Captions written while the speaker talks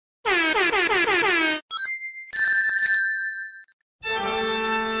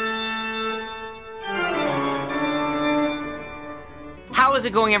How's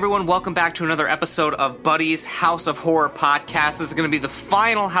it going, everyone? Welcome back to another episode of Buddy's House of Horror podcast. This is going to be the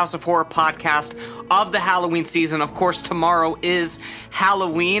final House of Horror podcast of the Halloween season. Of course, tomorrow is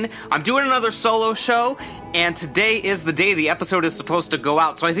Halloween. I'm doing another solo show, and today is the day the episode is supposed to go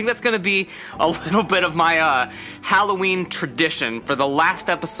out. So I think that's going to be a little bit of my Halloween tradition for the last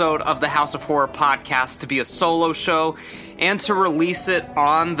episode of the House of Horror podcast to be a solo show and to release it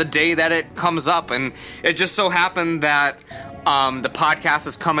on the day that it comes up. And it just so happened that the podcast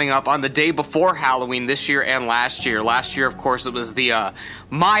is coming up on the day before Halloween this year and last year. Last year, of course, it was the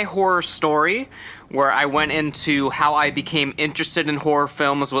My Horror Story, where I went into how I became interested in horror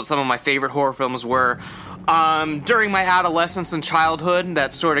films, what some of my favorite horror films were during my adolescence and childhood.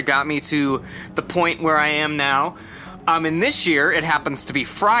 That sort of got me to the point where I am now. And this year, it happens to be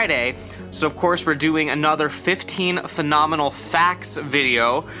Friday, so of course we're doing another 15 Phenomenal Facts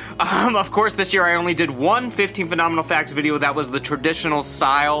video. Of course, this year I only did one 15 Phenomenal Facts video that was the traditional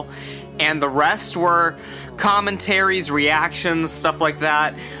style, and the rest were commentaries, reactions, stuff like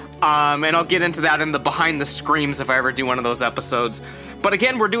that. And I'll get into that in the behind the screams if I ever do one of those episodes. But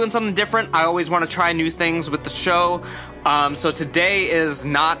again, we're doing something different. I always want to try new things with the show. So today is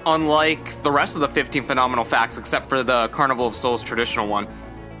not unlike the rest of the 15 Phenomenal Facts, except for the Carnival of Souls traditional one.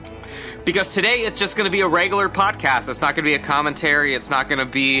 Because today it's just going to be a regular podcast. It's not going to be a commentary. It's not going to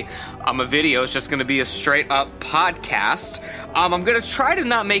be a video. It's just going to be a straight-up podcast. I'm going to try to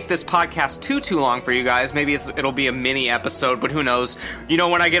not make this podcast too long for you guys. Maybe it'll be a mini episode, but who knows. You know,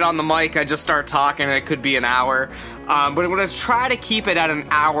 when I get on the mic, I just start talking, and it could be an hour. But I'm going to try to keep it at an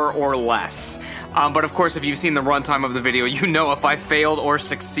hour or less. But of course, if you've seen the runtime of the video, you know if I failed or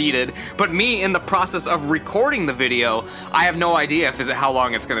succeeded. But me, in the process of recording the video, I have no idea how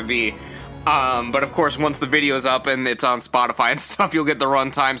long it's going to be. But of course, once the video's up and it's on Spotify and stuff, you'll get the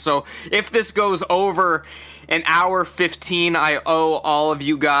runtime. So if this goes over an hour 15, I owe all of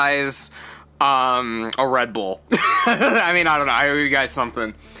you guys a Red Bull. I mean, I don't know. I owe you guys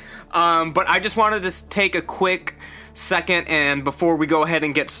something. But I just wanted to take a quick second, and before we go ahead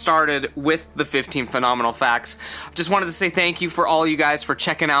and get started with the 15 Phenomenal Facts, I just wanted to say thank you for all you guys for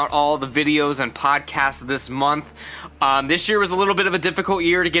checking out all the videos and podcasts this month. This year was a little bit of a difficult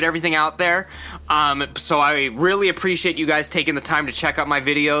year to get everything out there, so I really appreciate you guys taking the time to check out my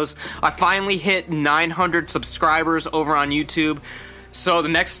videos. I finally hit 900 subscribers over on YouTube, so the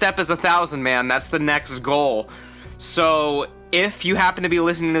next step is 1,000, man. That's the next goal. So if you happen to be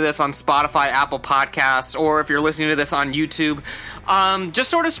listening to this on Spotify, Apple Podcasts, or if you're listening to this on YouTube, just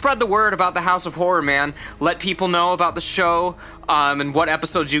sort of spread the word about the House of Horror, man. Let people know about the show, and what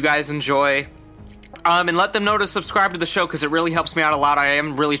episodes you guys enjoy. And let them know to subscribe to the show, because it really helps me out a lot. I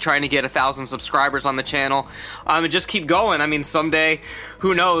am really trying to get 1,000 subscribers on the channel, and just keep going. I mean, someday,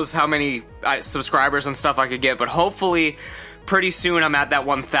 who knows how many subscribers and stuff I could get, but hopefully pretty soon I'm at that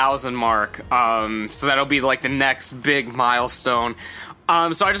 1,000 mark, so that'll be like the next big milestone.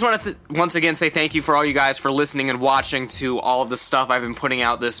 So I just want to once again say thank you for all you guys for listening and watching to all of the stuff I've been putting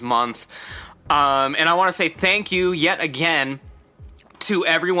out this month. And I want to say thank you yet again to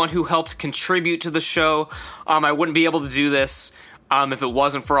everyone who helped contribute to the show. I wouldn't be able to do this if it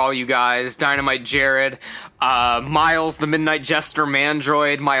wasn't for all you guys. Dynamite Jared, Miles, the Midnight Jester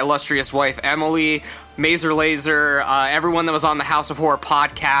Mandroid, my illustrious wife Emily, Mazer Laser, everyone that was on the House of Horror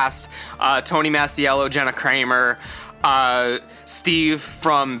podcast, Tony Masiello, Jenna Kramer, Steve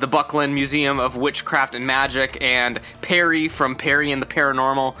from the Buckland Museum of Witchcraft and Magic, and Perry from Perry and the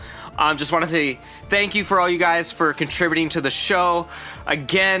Paranormal. Just want to say thank you for all you guys for contributing to the show.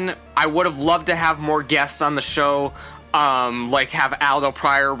 Again, I would have loved to have more guests on the show, like have Aldo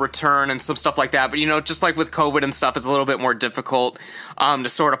Pryor return and some stuff like that, but you know, just like with COVID and stuff, it's a little bit more difficult to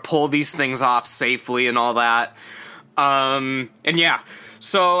sort of pull these things off safely and all that. And yeah,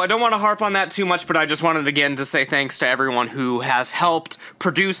 so I don't want to harp on that too much, but I just wanted again to say thanks to everyone who has helped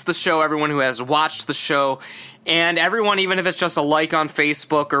produce the show, everyone who has watched the show, and everyone, even if it's just a like on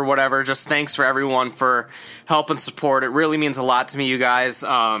Facebook or whatever, just thanks for everyone for help and support. It really means a lot to me, you guys.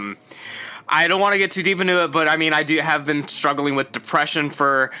 I don't want to get too deep into it, but I mean, I have been struggling with depression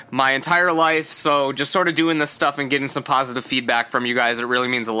for my entire life, so just sort of doing this stuff and getting some positive feedback from you guys, it really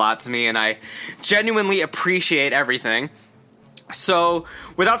means a lot to me, and I genuinely appreciate everything. So,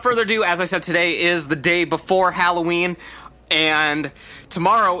 without further ado, as I said, today is the day before Halloween, and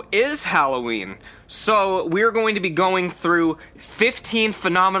tomorrow is Halloween. So, we're going to be going through 15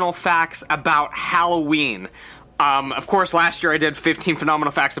 phenomenal facts about Halloween. Of course, last year I did 15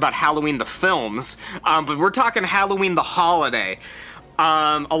 phenomenal facts about Halloween the films, but we're talking Halloween the holiday.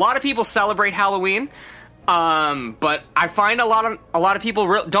 A lot of people celebrate Halloween, but I find a lot of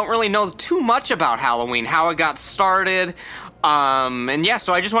people don't really know too much about Halloween, how it got started, And yeah,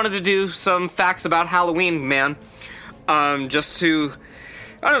 so I just wanted to do some facts about Halloween, man. I just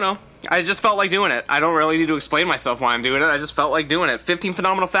felt like doing it. I don't really need to explain myself why I'm doing it. I just felt like doing it. 15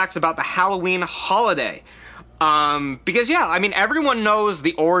 phenomenal facts about the Halloween holiday. Because yeah, I mean, everyone knows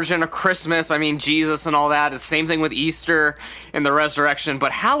the origin of Christmas. I mean, Jesus and all that. It's the same thing with Easter and the resurrection.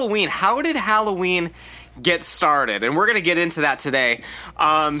 But Halloween, how did Halloween get started? And we're going to get into that today.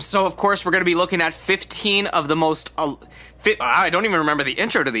 So of course, we're going to be looking at 15 of the most... I don't even remember the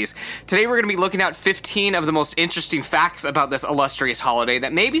intro to these. Today we're going to be looking at 15 of the most interesting facts about this illustrious holiday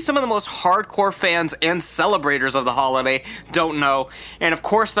that maybe some of the most hardcore fans and celebrators of the holiday don't know. And of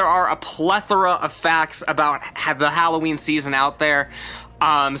course there are a plethora of facts about the Halloween season out there.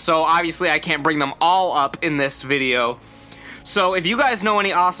 So obviously I can't bring them all up in this video. So if you guys know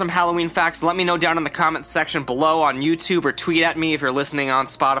any awesome Halloween facts, let me know down in the comments section below on YouTube, or tweet at me if you're listening on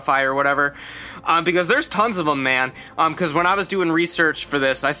Spotify or whatever. Because there's tons of them, man. Because when I was doing research for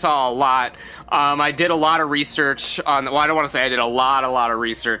this, I saw a lot. I did a lot of research on... Well, I don't want to say I did a lot of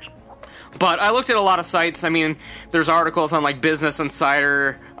research. But I looked at a lot of sites. I mean, there's articles on like Business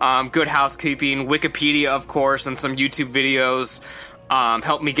Insider, Good Housekeeping, Wikipedia, of course, and some YouTube videos.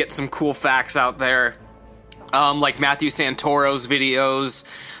 Helped me get some cool facts out there. Like Matthew Santoro's videos,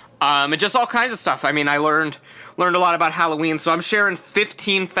 and just all kinds of stuff. I mean, I learned a lot about Halloween, so I'm sharing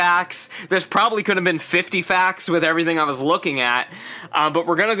 15 facts. There's probably could have been 50 facts with everything I was looking at, but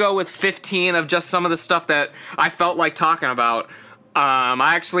we're gonna go with 15 of just some of the stuff that I felt like talking about.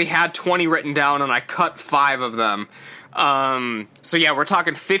 I actually had 20 written down, and I cut 5 of them. So yeah, we're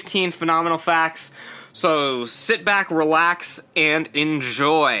talking 15 phenomenal facts. So sit back, relax, and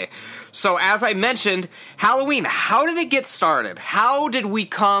enjoy. So as I mentioned, Halloween, how did it get started? How did we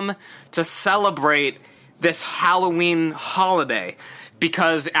come to celebrate this Halloween holiday?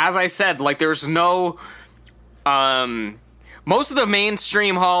 Because as I said, like there's no, most of the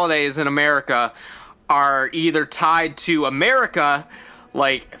mainstream holidays in America are either tied to America,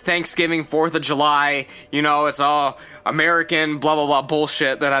 like Thanksgiving, 4th of July, you know, it's all American blah blah blah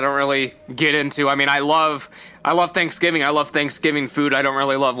bullshit that I don't really get into. I mean, I love Thanksgiving. I love Thanksgiving food. I don't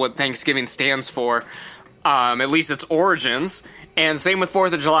really love what Thanksgiving stands for, at least its origins. And same with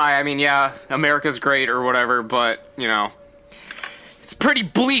 4th of July. I mean, yeah, America's great or whatever, but, you know, it's pretty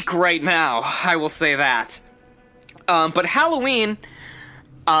bleak right now, I will say that. But Halloween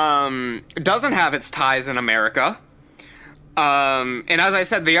doesn't have its ties in America. And as I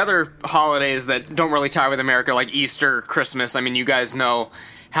said, the other holidays that don't really tie with America, like Easter, Christmas, I mean, you guys know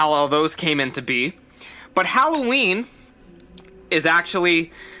how all those came into be. But Halloween is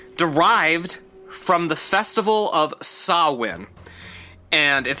actually derived from the festival of Samhain.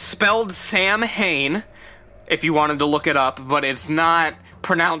 And it's spelled Samhain, if you wanted to look it up, but it's not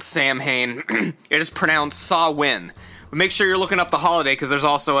pronounced Samhain. It is pronounced Samhain. But make sure you're looking up the holiday, because there's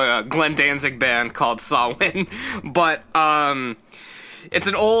also a Glenn Danzig band called Samhain. But it's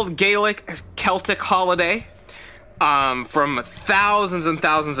an old Gaelic Celtic holiday. From thousands and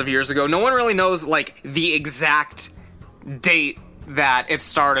thousands of years ago. No one really knows, like, the exact date that it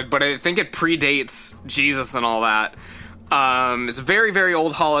started, but I think it predates Jesus and all that. It's a very, very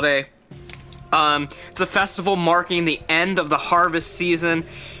old holiday. It's a festival marking the end of the harvest season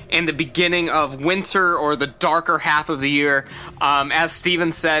and the beginning of winter, or the darker half of the year. As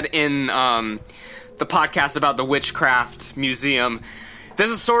Steven said in the podcast about the Witchcraft Museum, this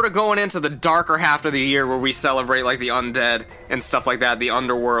is sort of going into the darker half of the year where we celebrate, like, the undead and stuff like that, the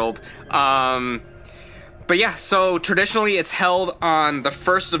underworld. But yeah, so traditionally it's held on the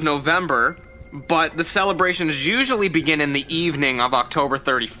 1st of November, but the celebrations usually begin in the evening of October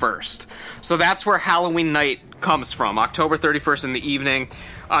 31st. So that's where Halloween night comes from, October 31st in the evening.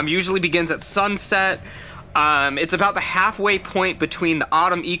 Usually begins at sunset. It's about the halfway point between the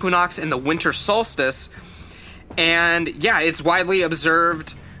autumn equinox and the winter solstice. And yeah, it's widely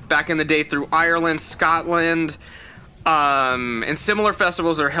observed back in the day through Ireland, Scotland, and similar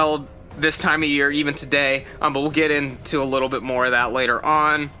festivals are held this time of year, even today, but we'll get into a little bit more of that later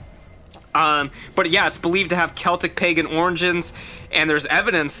on. But yeah, it's believed to have Celtic pagan origins, and there's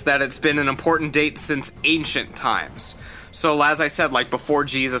evidence that it's been an important date since ancient times. So as I said, like before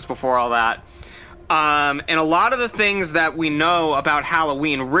Jesus, before all that. And a lot of the things that we know about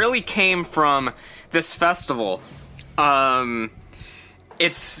Halloween really came from this festival. Samhain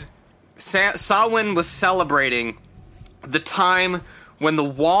was celebrating the time when the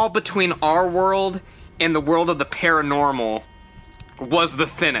wall between our world and the world of the paranormal was the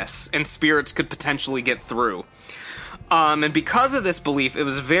thinnest, and spirits could potentially get through. And because of this belief, it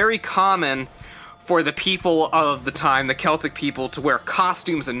was very common for the people of the time, the Celtic people, to wear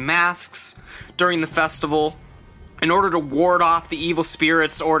costumes and masks during the festival. in order to ward off the evil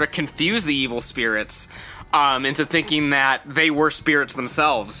spirits or to confuse the evil spirits into thinking that they were spirits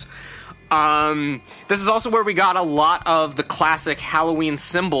themselves. This is also where we got a lot of the classic Halloween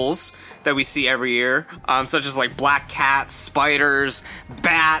symbols that we see every year, such as like black cats, spiders,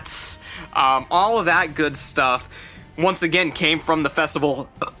 bats, all of that good stuff. Once again, came from the festival.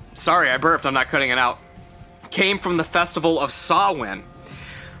 Sorry, I burped. I'm not cutting it out. Came from the festival of Samhain.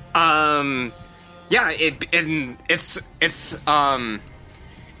 Yeah, it's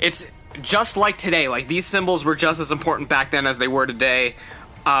just like today. Like, these symbols were just as important back then as they were today.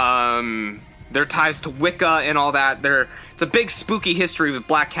 Their ties to Wicca and all that. It's a big spooky history with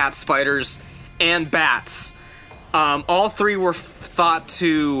black cats, spiders, and bats. All three were thought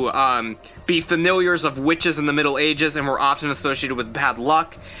to be familiars of witches in the Middle Ages and were often associated with bad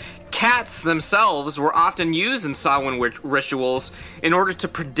luck. Cats themselves were often used in Samhain rituals in order to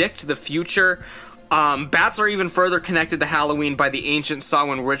predict the future. Bats are even further connected to Halloween by the ancient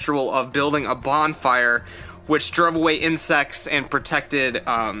Samhain ritual of building a bonfire, which drove away insects and protected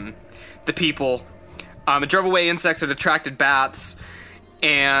the people. It drove away insects and attracted bats.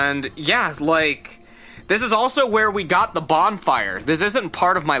 And yeah, like, this is also where we got the bonfire. This isn't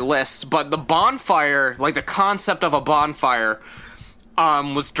part of my list, but the bonfire, like the concept of a bonfire,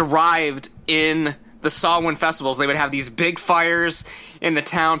 was derived in the Samhain festivals. They would have these big fires in the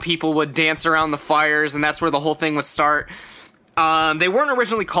town. People would dance around the fires, and that's where the whole thing would start. They weren't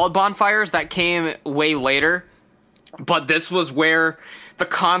originally called bonfires. That came way later. But this was where the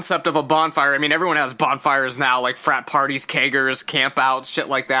concept of a bonfire, I mean, everyone has bonfires now, like frat parties, kegers, campouts, shit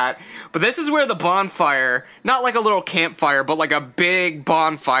like that. But this is where the bonfire, not like a little campfire, but like a big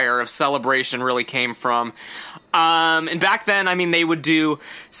bonfire of celebration really came from. And back then, I mean, they would do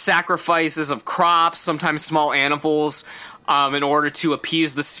sacrifices of crops, sometimes small animals, in order to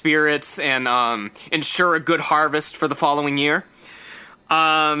appease the spirits and ensure a good harvest for the following year.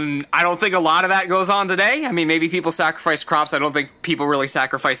 I don't think a lot of that goes on today. I mean, maybe people sacrifice crops. I don't think people really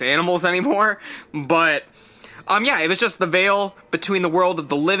sacrifice animals anymore. But, yeah, it was just the veil between the world of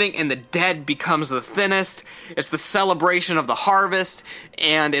the living and the dead becomes the thinnest. It's the celebration of the harvest,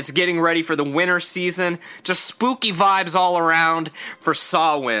 and it's getting ready for the winter season. Just spooky vibes all around for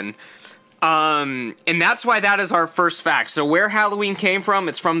Samhain. And that's why that is our first fact. So where Halloween came from,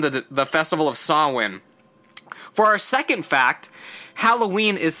 it's from the festival of Samhain. For our second fact,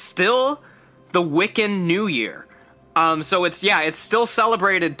 Halloween is still the Wiccan New Year. So it's still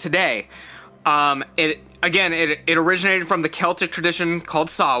celebrated today. It originated from the Celtic tradition called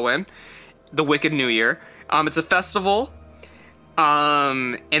Samhain, the Wiccan New Year. It's a festival,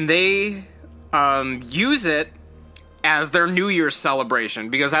 and they use it as their New Year's celebration.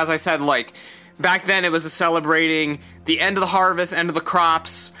 Because as I said, like, back then it was celebrating the end of the harvest, end of the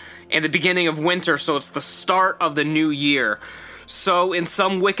crops, and the beginning of winter, so it's the start of the new year. So in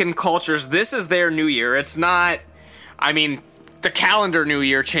some Wiccan cultures, this is their New Year. It's not, I mean, the calendar New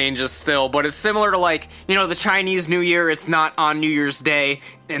Year changes still, but it's similar to, like, you know, the Chinese New Year. It's not on New Year's Day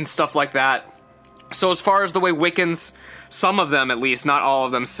and stuff like that. So as far as the way Wiccans, some of them at least, not all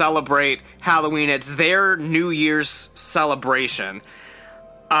of them, celebrate Halloween, it's their New Year's celebration.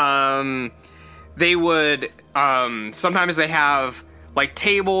 They would, sometimes they have, like,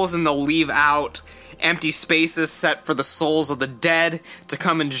 tables, and they'll leave out empty spaces set for the souls of the dead to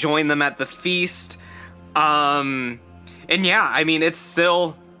come and join them at the feast. And yeah, I mean, it's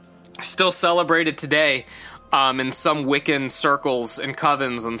still celebrated today in some Wiccan circles and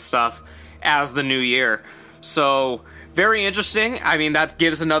covens and stuff as the new year. So, very interesting. I mean, that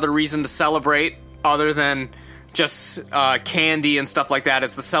gives another reason to celebrate other than just candy and stuff like that.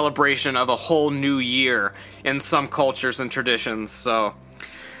 It's the celebration of a whole new year in some cultures and traditions. So,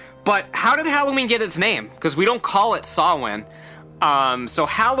 but how did Halloween get its name? Because we don't call it Samhain. So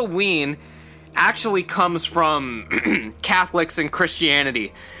Halloween actually comes from Catholics and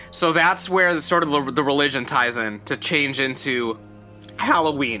Christianity. So that's where the religion ties in to change into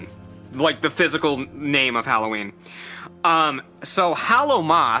Halloween, like the physical name of Halloween. So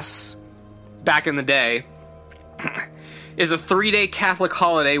Hallowmas, back in the day, is a 3-day Catholic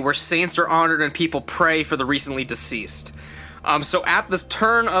holiday where saints are honored and people pray for the recently deceased. So at the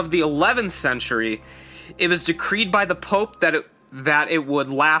turn of the 11th century, it was decreed by the Pope that it would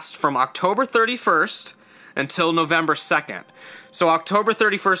last from October 31st until November 2nd. So October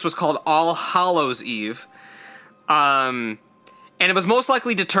 31st was called All Hallows Eve. And it was most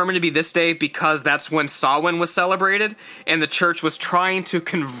likely determined to be this day because that's when Samhain was celebrated, and the church was trying to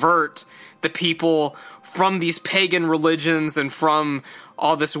convert the people from these pagan religions and from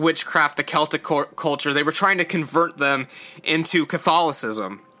all this witchcraft, the Celtic culture. They were trying to convert them into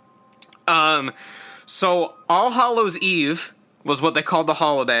Catholicism. So All Hallows Eve was what they called the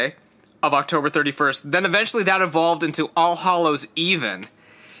holiday of October 31st. Then eventually that evolved into All Hallows Even.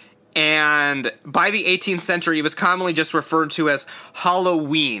 And by the 18th century, it was commonly just referred to as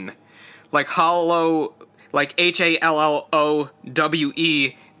Halloween. Like Hallow, like Hallowe,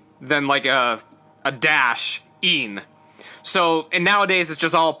 then like a dash, een. So, and nowadays it's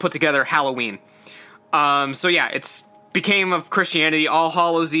just all put together Halloween. So yeah, it's became of Christianity, All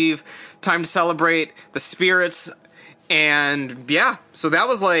Hallows Eve, time to celebrate the spirits, and yeah, so that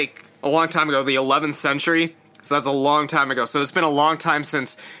was like a long time ago, the 11th century, so that's a long time ago, so it's been a long time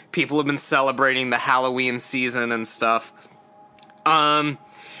since people have been celebrating the Halloween season and stuff. And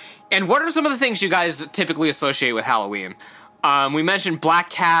what are some of the things you guys typically associate with Halloween? We mentioned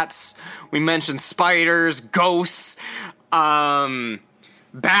black cats, we mentioned spiders, ghosts, bats,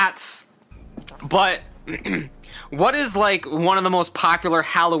 but what is like one of the most popular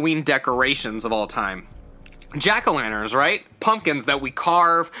Halloween decorations of all time? Jack-o'-lanterns, right? Pumpkins that we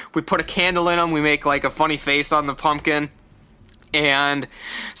carve, we put a candle in them, we make like a funny face on the pumpkin, and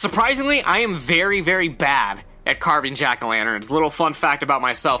surprisingly, I am very, very bad at carving jack-o'-lanterns. Little fun fact about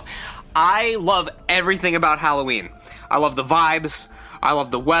myself, I love everything about Halloween. I love the vibes, I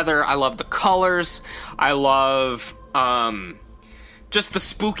love the weather, I love the colors, I love just the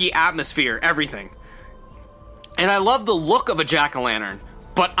spooky atmosphere, everything. And I love the look of a jack-o'-lantern,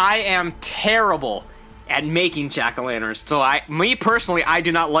 but I am terrible at making jack-o'-lanterns. So me personally, I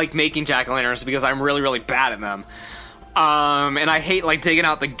do not like making jack-o'-lanterns because I'm really, really bad at them. And I hate like digging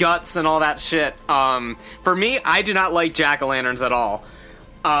out the guts and all that shit. For me, I do not like jack-o'-lanterns at all.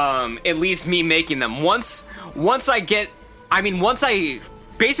 At least me making them. Once I take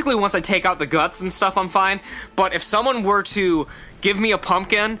out the guts and stuff, I'm fine. But if someone were to give me a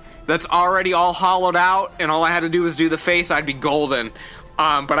pumpkin that's already all hollowed out and all I had to do was do the face, I'd be golden.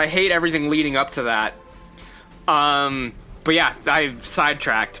 But I hate everything leading up to that. But yeah, I've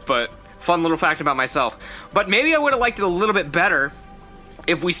sidetracked, but fun little fact about myself. But maybe I would have liked it a little bit better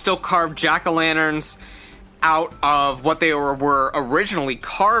if we still carved jack-o'-lanterns out of what they were originally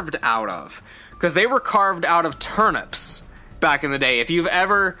carved out of. Because they were carved out of turnips back in the day. If you've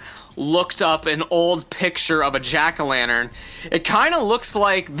ever looked up an old picture of a jack-o'-lantern, it kind of looks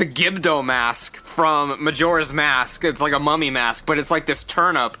like the Gibdo mask from Majora's Mask. It's like a mummy mask, but it's like this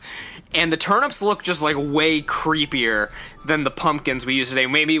turnip. And the turnips look just like way creepier than the pumpkins we use today.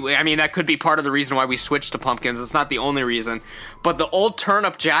 Maybe, I mean, that could be part of the reason why we switched to pumpkins. It's not the only reason. But the old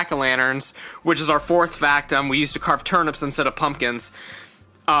turnip jack-o'-lanterns, which is our fourth fact, we used to carve turnips instead of pumpkins.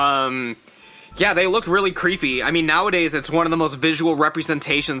 Yeah, they look really creepy. I mean, nowadays it's one of the most visual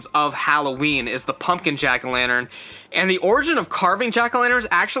representations of Halloween is the pumpkin jack-o'-lantern. And the origin of carving jack-o'-lanterns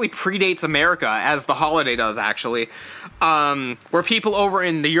actually predates America, as the holiday does, actually. Where people over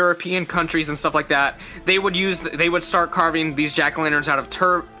in the European countries and stuff like that, they would start carving these jack-o'-lanterns out of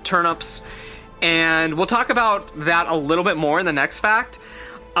turnips. And we'll talk about that a little bit more in the next fact.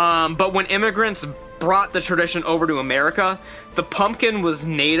 But when immigrants brought the tradition over to America, the pumpkin was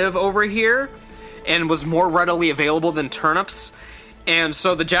native over here and was more readily available than turnips. And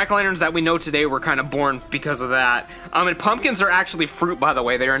so the jack-o'-lanterns that we know today were kind of born because of that. And pumpkins are actually fruit, by the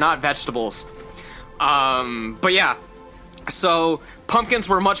way. They are not vegetables. But yeah, so pumpkins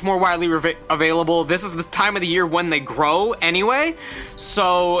were much more widely available. This is the time of the year when they grow anyway,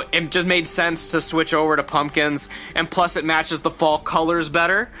 so it just made sense to switch over to pumpkins. And plus it matches the fall colors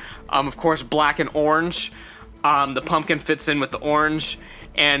better. Of course, black and orange. The pumpkin fits in with the orange,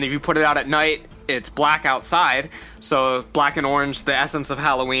 and if you put it out at night, it's black outside, so black and orange, the essence of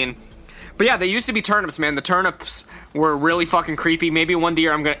Halloween. But yeah, they used to be turnips, man. The turnips were really fucking creepy. Maybe one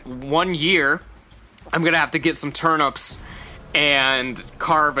year I'm gonna have to get some turnips and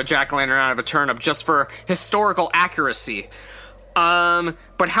carve a jack-o'-lantern out of a turnip just for historical accuracy. But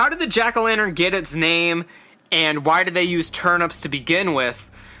how did the jack-o'-lantern get its name, and why did they use turnips to begin with?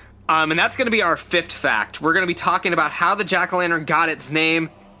 And that's going to be our fifth fact. We're going to be talking about how the jack-o'-lantern got its name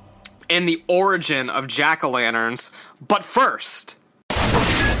and the origin of jack-o'-lanterns. But first,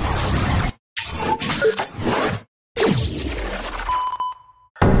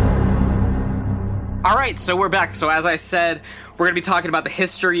 alright, so we're back. So as I said, we're going to be talking about the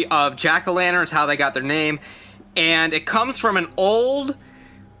history of jack-o'-lanterns, how they got their name. And it comes from an old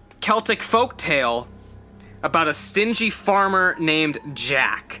Celtic folktale about a stingy farmer named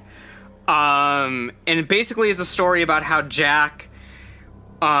Jack. And it basically is a story about how Jack...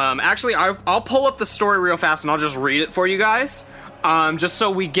 actually, I'll pull up the story real fast and I'll just read it for you guys. Just so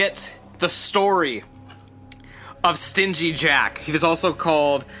we get the story of Stingy Jack. He was also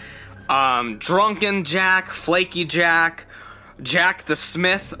called Drunken Jack, Flaky Jack, Jack the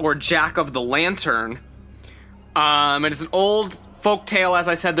Smith, or Jack of the Lantern. It is an old folk tale. As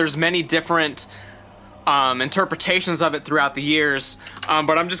I said, there's many different interpretations of it throughout the years,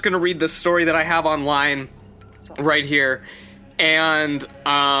 but I'm just going to read the story that I have online right here, and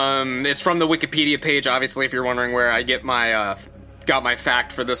it's from the Wikipedia page, obviously, if you're wondering where I get my got my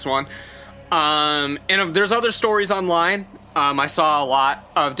fact for this one. And there's other stories online. I saw a lot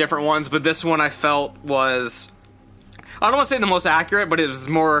of different ones, but this one I felt was, I don't want to say the most accurate, but it was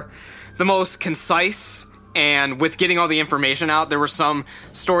more the most concise. And with getting all the information out, there were some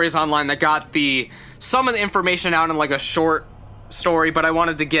stories online that got some of the information out in like a short story, but I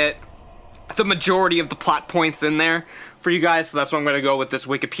wanted to get the majority of the plot points in there for you guys, so that's why I'm going to go with this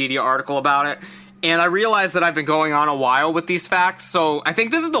Wikipedia article about it. And I realized that I've been going on a while with these facts, so I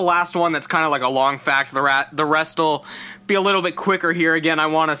think this is the last one that's kind of like a long fact. The rest will be a little bit quicker here. Again, I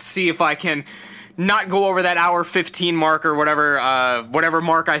want to see if I can not go over that hour 15 mark or whatever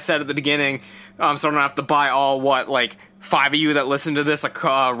mark I said at the beginning, so I don't have to buy all, like 5 of you that listen to this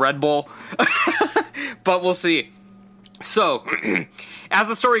a Red Bull. But we'll see. So, as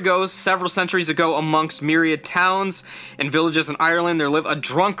the story goes, several centuries ago, amongst myriad towns and villages in Ireland, there lived a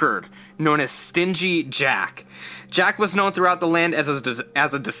drunkard known as Stingy Jack. Jack was known throughout the land as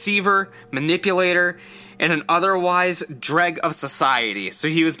a deceiver, manipulator, and an otherwise dreg of society. So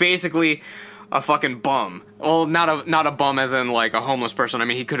he was basically a fucking bum. Well, not a bum as in like a homeless person. I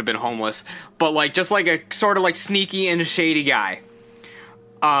mean, he could have been homeless, but like just like a sort of like sneaky and shady guy.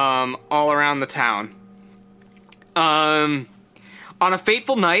 All around the town. On a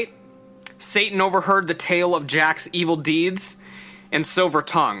fateful night, Satan overheard the tale of Jack's evil deeds and silver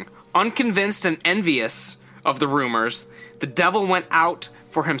tongue. Unconvinced and envious of the rumors, the devil went out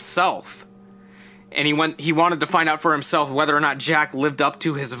for himself. And he wanted to find out for himself whether or not Jack lived up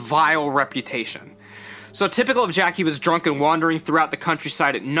to his vile reputation. So typical of Jack, he was drunk and wandering throughout the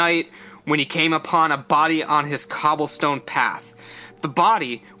countryside at night when he came upon a body on his cobblestone path. The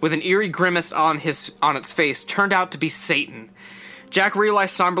body, with an eerie grimace on its face, turned out to be Satan. Jack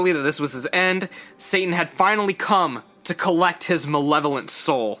realized somberly that this was his end. Satan had finally come to collect his malevolent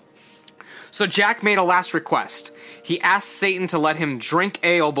soul. So Jack made a last request. He asked Satan to let him drink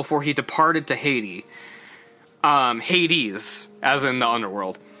ale before he departed to Hades. Hades, as in the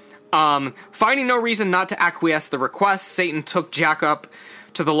underworld. Finding no reason not to acquiesce the request, Satan took Jack up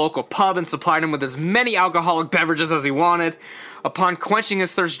to the local pub and supplied him with as many alcoholic beverages as he wanted. Upon quenching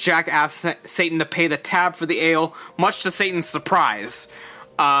his thirst, Jack asked Satan to pay the tab for the ale, much to Satan's surprise.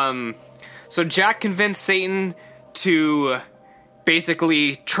 So Jack convinced Satan to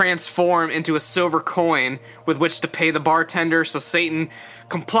basically transform into a silver coin with which to pay the bartender. So Satan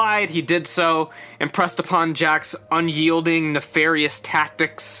complied, he did so, and pressed upon Jack's unyielding, nefarious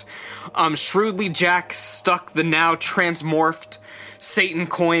tactics. Shrewdly, Jack stuck the now transmorphed Satan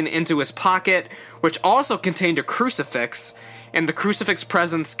coin into his pocket, which also contained a crucifix, and the crucifix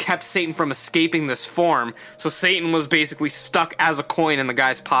presence kept Satan from escaping this form, so Satan was basically stuck as a coin in the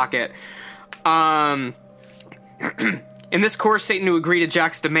guy's pocket. In this course, Satan would agree to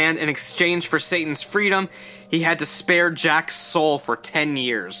Jack's demand. In exchange for Satan's freedom, he had to spare Jack's soul for 10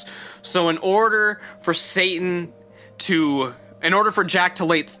 years. So in order for Jack to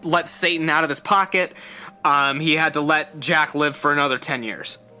let Satan out of his pocket, he had to let Jack live for another 10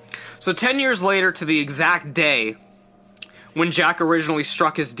 years. So 10 years later, to the exact day when Jack originally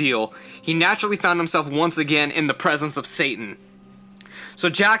struck his deal, he naturally found himself once again in the presence of Satan. So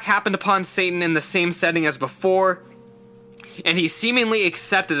Jack happened upon Satan in the same setting as before, and he seemingly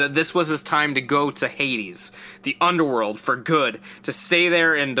accepted that this was his time to go to Hades, the underworld, for good, to stay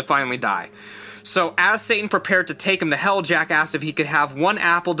there and to finally die. So as Satan prepared to take him to hell, Jack asked if he could have one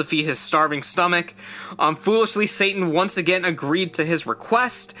apple to feed his starving stomach. Foolishly, Satan once again agreed to his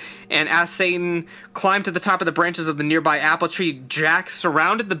request, and as Satan climbed to the top of the branches of the nearby apple tree, Jack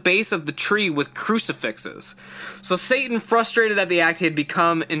surrounded the base of the tree with crucifixes. So Satan, frustrated at the act, he had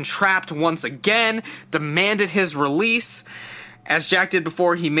become entrapped once again, demanded his release. As Jack did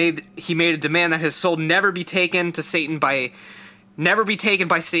before, he made a demand that his soul never be taken by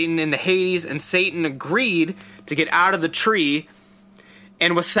Satan into Hades, and Satan agreed to get out of the tree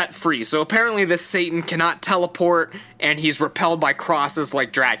and was set free. So apparently this Satan cannot teleport, and he's repelled by crosses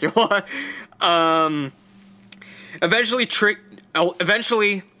like Dracula.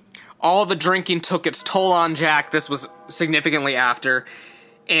 Eventually, all the drinking took its toll on Jack. This was significantly after,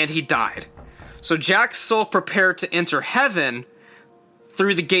 and he died. So Jack's soul prepared to enter heaven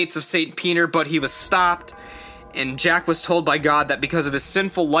through the gates of St. Peter, but he was stopped. And Jack was told by God that because of his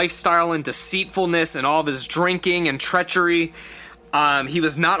sinful lifestyle and deceitfulness and all of his drinking and treachery, he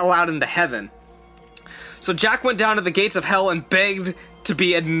was not allowed into heaven. So Jack went down to the gates of hell and begged to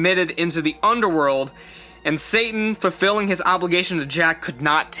be admitted into the underworld, and Satan, fulfilling his obligation to Jack, could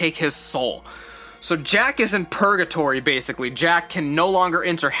not take his soul. So Jack is in purgatory, basically. Jack can no longer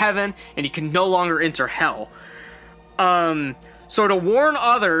enter heaven, and he can no longer enter hell. So to warn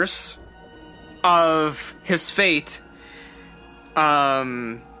others of his fate,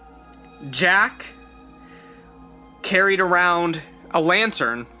 Jack carried around a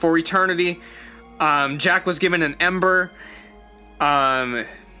lantern for eternity. Jack was given an ember,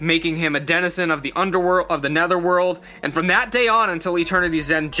 making him a denizen of the underworld, of the netherworld, and from that day on until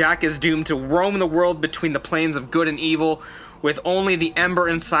eternity's end, Jack is doomed to roam the world between the planes of good and evil, with only the ember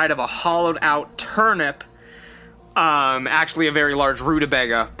inside of a hollowed out turnip, actually a very large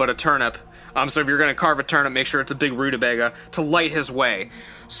rutabaga, but a turnip. So if you're gonna carve a turnip, make sure it's a big rutabaga, to light his way.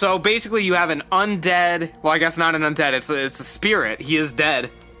 So basically you have an undead, well, I guess not an undead, it's a spirit, he is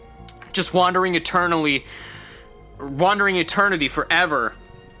dead, just wandering eternity forever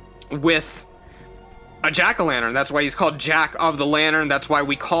with a jack-o'-lantern. That's why he's called Jack of the Lantern. That's why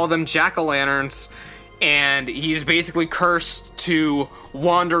we call them jack-o'-lanterns. And he's basically cursed to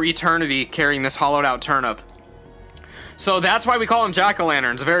wander eternity carrying this hollowed-out turnip. So that's why we call them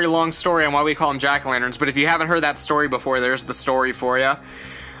jack-o'-lanterns. A very long story on why we call them jack-o'-lanterns. But if you haven't heard that story before, there's the story for you.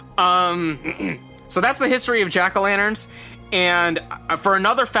 So that's the history of jack-o'-lanterns. And for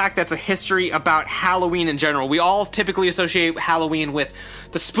another fact that's a history about Halloween in general, we all typically associate Halloween with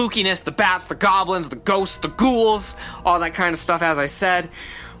the spookiness, the bats, the goblins, the ghosts, the ghouls, all that kind of stuff, as I said.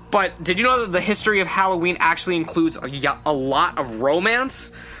 But did you know that the history of Halloween actually includes a lot of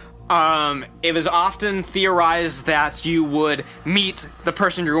romance? It was often theorized that you would meet the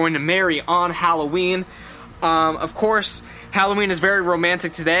person you're going to marry on Halloween. Of course, Halloween is very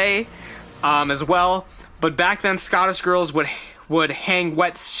romantic today, as well. But back then, Scottish girls would hang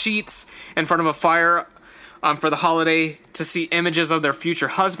wet sheets in front of a fire for the holiday to see images of their future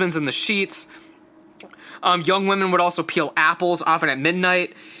husbands in the sheets. Young women would also peel apples, often at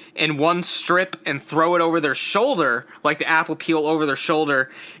midnight, in one strip and throw it over their shoulder, like the apple peel over their shoulder.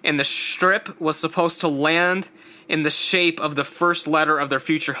 And the strip was supposed to land in the shape of the first letter of their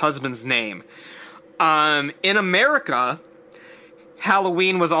future husband's name. In America,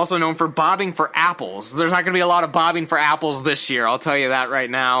 Halloween was also known for bobbing for apples. There's not going to be a lot of bobbing for apples this year, I'll tell you that right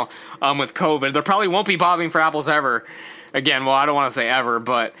now, with COVID. There probably won't be bobbing for apples ever. Again, well, I don't want to say ever,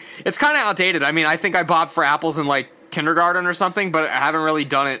 but it's kind of outdated. I mean, I think I bobbed for apples in, like, kindergarten or something, but I haven't really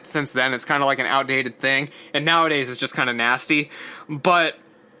done it since then. It's kind of like an outdated thing, and nowadays it's just kind of nasty. But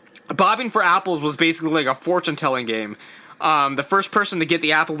bobbing for apples was basically like a fortune-telling game. The first person to get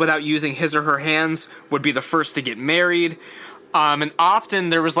the apple without using his or her hands would be the first to get married. And often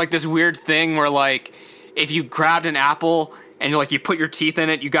there was like this weird thing where like if you grabbed an apple and you put your teeth in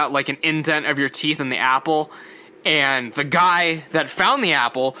it, you got like an indent of your teeth in the apple. And the guy that found the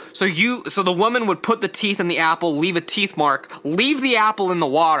apple, so the woman would put the teeth in the apple, leave a teeth mark, leave the apple in the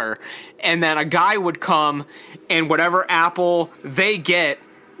water, and then a guy would come and whatever apple they get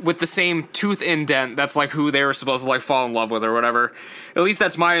with the same tooth indent, that's like who they were supposed to like fall in love with or whatever. At least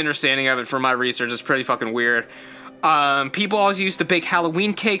that's my understanding of it from my research. It's pretty fucking weird. People always used to bake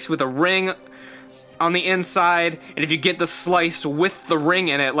Halloween cakes with a ring on the inside, and if you get the slice with the ring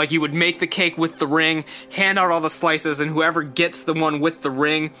in it, like you would make the cake with the ring, hand out all the slices, and whoever gets the one with the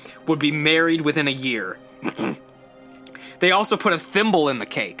ring would be married within a year. They also put a thimble in the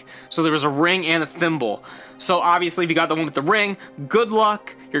cake, so there was a ring and a thimble. So obviously if you got the one with the ring, good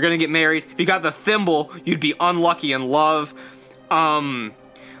luck, you're gonna get married. If you got the thimble, you'd be unlucky in love.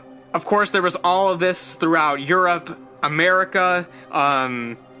 Of course, there was all of this throughout Europe, America,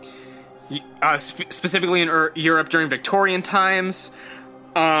 specifically in Europe during Victorian times.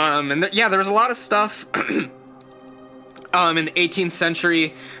 There was a lot of stuff in the 18th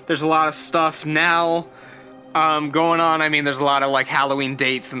century. There's a lot of stuff now going on. I mean, there's a lot of like Halloween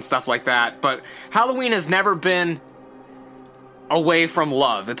dates and stuff like that. But Halloween has never been away from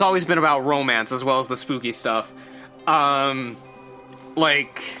love. It's always been about romance as well as the spooky stuff. I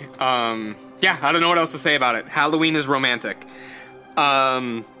don't know what else to say about it. Halloween is romantic.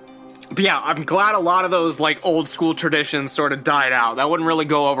 But yeah, I'm glad a lot of those, like, old school traditions sort of died out. That wouldn't really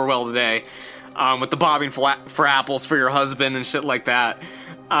go over well today, with the bobbing for apples for your husband and shit like that.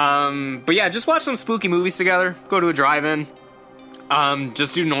 But yeah, just watch some spooky movies together. Go to a drive-in.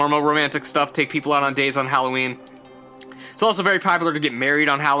 Just do normal romantic stuff. Take people out on dates on Halloween. It's also very popular to get married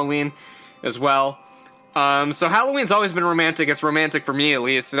on Halloween as well. So Halloween's always been romantic. It's romantic for me, at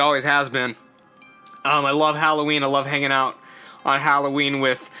least. It always has been. I love Halloween. I love hanging out on Halloween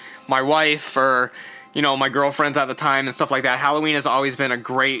with my wife or, my girlfriends at the time and stuff like that. Halloween has always been a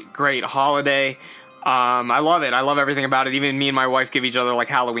great, great holiday. I love it. I love everything about it. Even me and my wife give each other like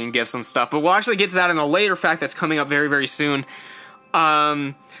Halloween gifts and stuff. But we'll actually get to that in a later fact that's coming up very, very soon.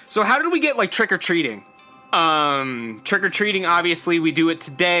 So how did we get like trick-or-treating? Trick-or-treating, obviously, we do it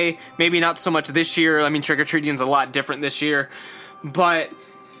today. Maybe not so much this year. I mean, trick-or-treating is a lot different this year. But,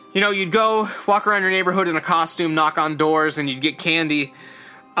 you know, you'd go walk around your neighborhood in a costume, knock on doors, and you'd get candy.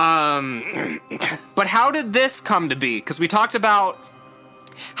 But how did this come to be? Because we talked about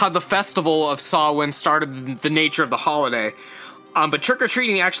how the festival of Samhain started the nature of the holiday. But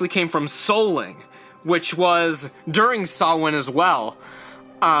trick-or-treating actually came from souling, which was during Samhain as well.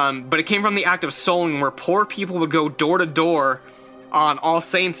 But it came from the act of souling, where poor people would go door to door on All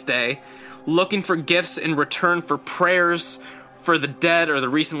Saints' Day, looking for gifts in return for prayers for the dead or the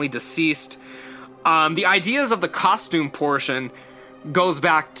recently deceased. The ideas of the costume portion goes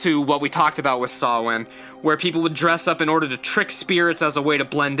back to what we talked about with Samhain, where people would dress up in order to trick spirits as a way to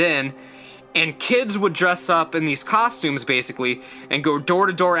blend in, and kids would dress up in these costumes, basically, and go door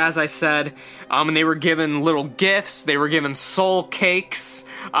to door, as I said, and they were given little gifts. They were given soul cakes,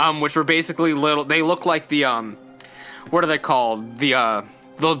 which were basically little, they look like the, what are they called? The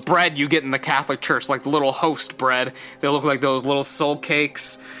bread you get in the Catholic Church, like the little host bread. They look like those little soul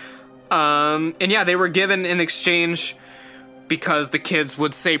cakes. And yeah, they were given in exchange because the kids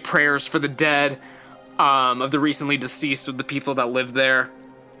would say prayers for the dead, of the recently deceased, of the people that lived there.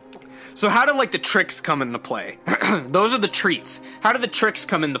 So how did, like, the tricks come into play? Those are the treats. How did the tricks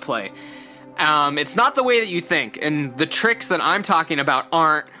come into play? It's not the way that you think, and the tricks that I'm talking about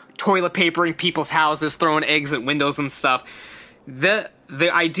aren't toilet papering people's houses, throwing eggs at windows and stuff. The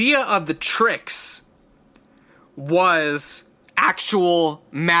idea of the tricks was actual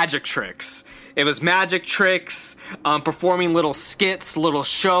magic tricks. It was magic tricks, performing little skits, little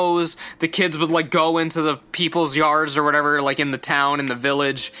shows. The kids would, like, go into the people's yards or whatever, like in the town, in the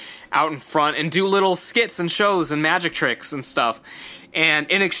village, out in front, and do little skits and shows and magic tricks and stuff.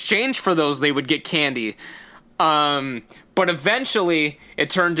 And in exchange for those, they would get candy. But eventually, it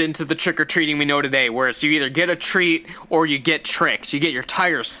turned into the trick-or-treating we know today, where it's you either get a treat or you get tricked. You get your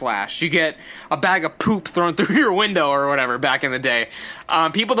tires slashed. You get a bag of poop thrown through your window or whatever back in the day.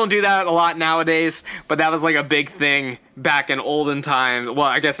 People don't do that a lot nowadays, but that was like a big thing back in olden times. Well,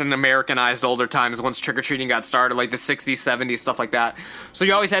 I guess in Americanized older times, once trick-or-treating got started, like the 60s, 70s, stuff like that. So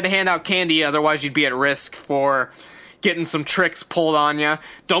you always had to hand out candy, otherwise you'd be at risk for getting some tricks pulled on you.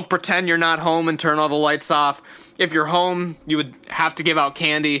 Don't pretend you're not home and turn all the lights off. If you're home, you would have to give out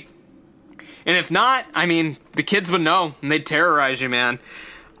candy. And if not, I mean, the kids would know, and they'd terrorize you, man.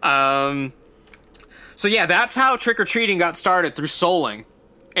 So yeah, that's how trick-or-treating got started, through souling.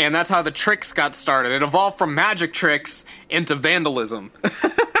 And that's how the tricks got started. It evolved from magic tricks into vandalism.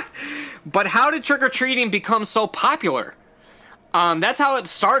 But how did trick-or-treating become so popular? That's how it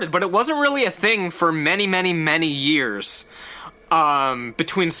started, but it wasn't really a thing for many, many, many years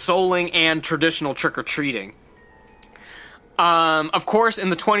between souling and traditional trick-or-treating. Of course, in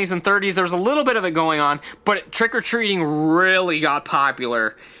the 20s and 30s, there was a little bit of it going on, but trick-or-treating really got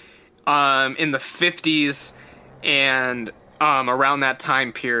popular in the 50s and around that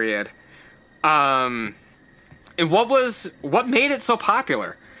time period. And what made it so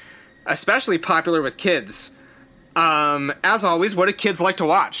popular? Especially popular with kids. As always, what do kids like to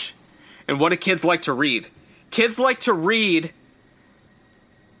watch? And what do kids like to read? Kids like to read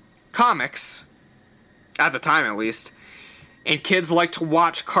comics, at the time at least, and kids like to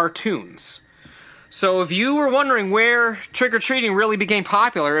watch cartoons. So if you were wondering where trick-or-treating really became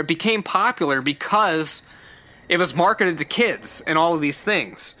popular, it became popular because it was marketed to kids and all of these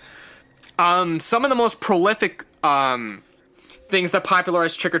things. Some of the most prolific things that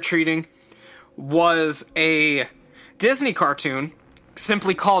popularized trick-or-treating was a Disney cartoon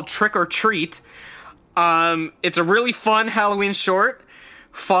simply called Trick or Treat. It's a really fun Halloween short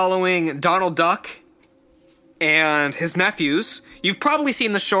following Donald Duck and his nephews. You've probably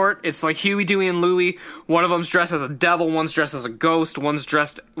seen the short. It's like Huey, Dewey, and Louie. One of them's dressed as a devil, one's dressed as a ghost, one's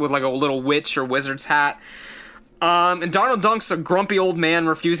dressed with like a little witch or wizard's hat. And Donald Duck's a grumpy old man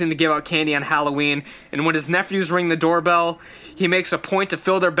refusing to give out candy on Halloween, and when his nephews ring the doorbell, he makes a point to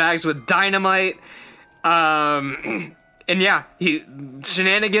fill their bags with dynamite. And yeah,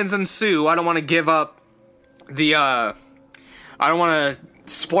 shenanigans ensue. I don't want to give up the, I don't want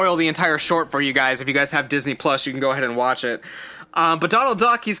to spoil the entire short for you guys. If you guys have Disney Plus, you can go ahead and watch it. But Donald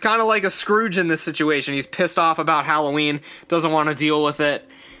Duck, he's kind of like a Scrooge in this situation. He's pissed off about Halloween, doesn't want to deal with it,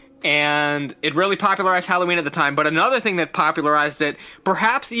 and it really popularized Halloween at the time. But another thing that popularized it,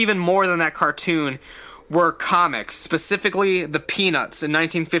 perhaps even more than that cartoon, were comics, specifically the Peanuts. In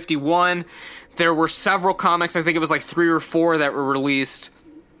 1951, there were several comics, I think it was like 3 or 4 that were released.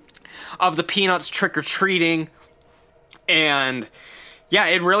 of the Peanuts trick-or-treating. And yeah,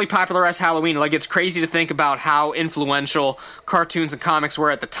 it really popularized Halloween. Like, it's crazy to think about how influential cartoons and comics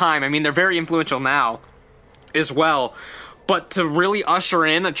were at the time. I mean, they're very influential now as well. But to really usher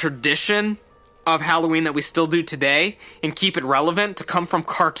in a tradition of Halloween that we still do today and keep it relevant to come from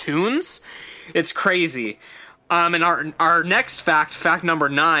cartoons, it's crazy. And our next fact number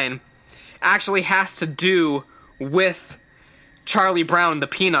 9, actually has to do with Charlie Brown and the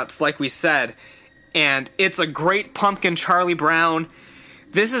Peanuts, like we said. And it's a Great Pumpkin Charlie Brown.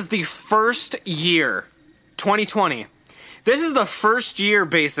 This is the first year, 2020. This is the first year,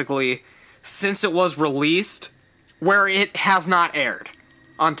 basically, since it was released, where it has not aired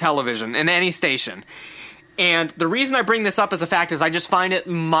on television in any station. And the reason I bring this up as a fact is I just find it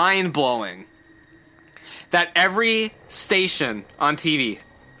mind-blowing that every station on TV,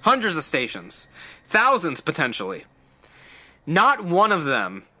 hundreds of stations, thousands potentially, not one of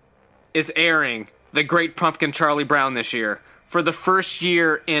them is airing The Great Pumpkin Charlie Brown this year for the first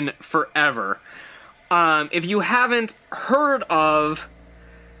year in forever. If you haven't heard of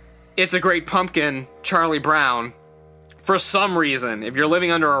It's a Great Pumpkin Charlie Brown, for some reason, if you're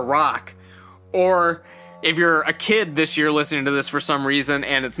living under a rock, or if you're a kid this year listening to this for some reason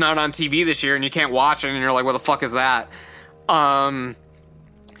and it's not on TV this year and you can't watch it and you're like, what the fuck is that?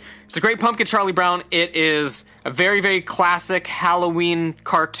 It's a Great Pumpkin Charlie Brown. It is a very, very classic Halloween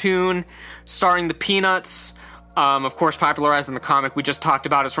cartoon starring the Peanuts. Of course, popularized in the comic we just talked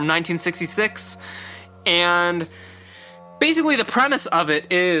about. It's from 1966. And basically the premise of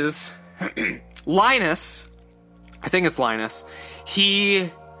it is Linus, I think it's Linus, he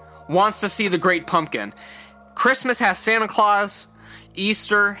wants to see the Great Pumpkin. Christmas has Santa Claus.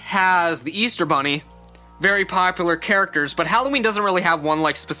 Easter has the Easter Bunny. Very popular characters, but Halloween doesn't really have one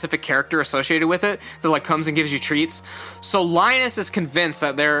like specific character associated with it that like comes and gives you treats. So Linus is convinced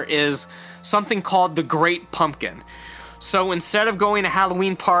that there is something called the Great Pumpkin. So instead of going to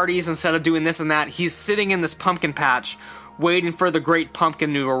Halloween parties, instead of doing this and that, he's sitting in this pumpkin patch waiting for the Great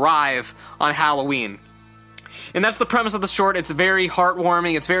Pumpkin to arrive on Halloween. And that's the premise of the short. It's very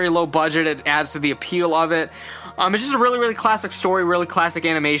heartwarming. It's very low budget. It adds to the appeal of it. It's just a really, really classic story, really classic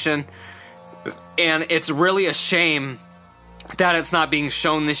animation. And it's really a shame that it's not being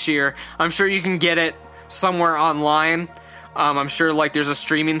shown this year. I'm sure you can get it somewhere online. I'm sure like there's a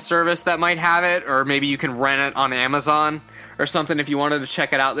streaming service that might have it, or maybe you can rent it on Amazon or something if you wanted to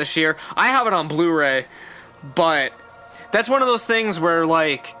check it out this year. I have it on Blu-ray, but that's one of those things where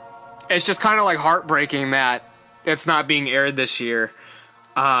like it's just kind of like heartbreaking that it's not being aired this year.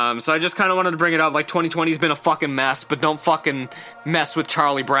 So I just kind of wanted to bring it up. Like 2020's been a fucking mess, but don't fucking mess with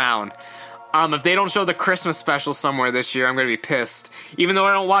Charlie Brown. If they don't show the Christmas special somewhere this year, I'm gonna be pissed. Even though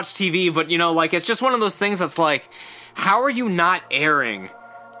I don't watch TV, but you know, like it's just one of those things that's like, how are you not airing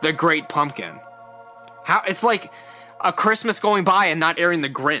The Great Pumpkin? How it's like a Christmas going by and not airing The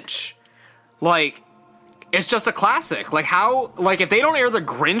Grinch. Like, it's just a classic. Like how, like if they don't air The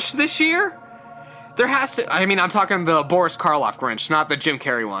Grinch this year, there has to, I mean, I'm talking the Boris Karloff Grinch, not the Jim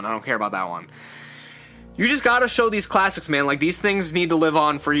Carrey one. I don't care about that one. You just gotta show these classics, man. Like, these things need to live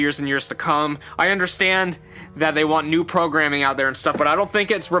on for years and years to come. I understand that they want new programming out there and stuff, but I don't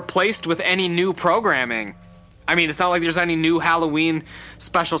think it's replaced with any new programming. I mean, it's not like there's any new Halloween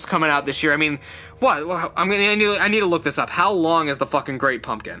specials coming out this year. I mean, what? I need to look this up. How long is the fucking Great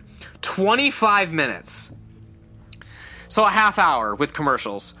Pumpkin? 25 minutes. So a half hour with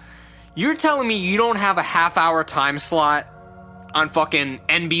commercials. You're telling me you don't have a half hour time slot on fucking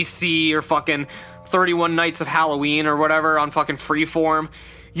NBC or fucking 31 Nights of Halloween or whatever on fucking Freeform?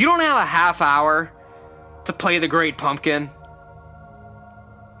 You don't have a half hour to play the Great Pumpkin?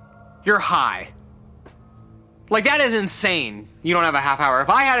 You're high. Like, that is insane. You don't have a half hour. If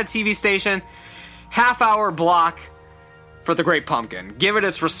I had a TV station, half hour block for the Great Pumpkin. Give it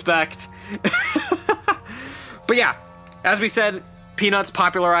its respect. But yeah, as we said, Peanuts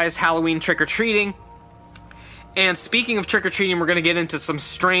popularized Halloween trick-or-treating. And speaking of trick-or-treating, we're going to get into some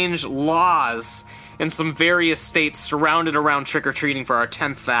strange laws in some various states surrounded around trick-or-treating for our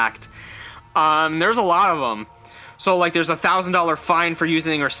 10th fact. There's a lot of them. So, like, there's a $1,000 fine for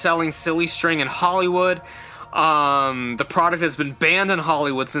using or selling silly string in Hollywood. The product has been banned in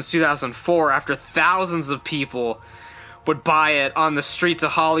Hollywood since 2004 after thousands of people would buy it on the streets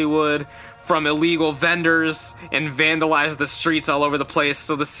of Hollywood from illegal vendors and vandalize the streets all over the place.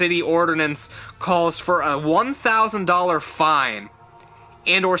 So the city ordinance calls for a $1,000 fine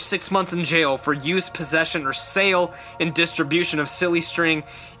and or 6 months in jail for use, possession, or sale and distribution of silly string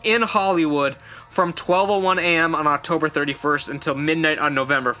in Hollywood from 12:01 a.m. on October 31st until midnight on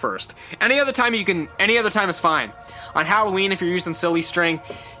November 1st. Any other time is fine. On Halloween, if you're using silly string,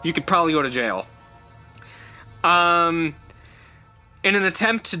 you could probably go to jail. In an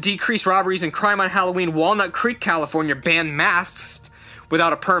attempt to decrease robberies and crime on Halloween, Walnut Creek, California banned masks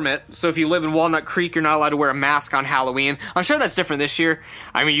without a permit. So if you live in Walnut Creek, you're not allowed to wear a mask on Halloween. I'm sure that's different this year.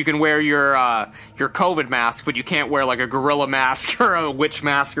 I mean, you can wear your COVID mask, but you can't wear like a gorilla mask or a witch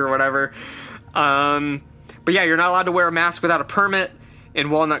mask or whatever. But yeah, you're not allowed to wear a mask without a permit in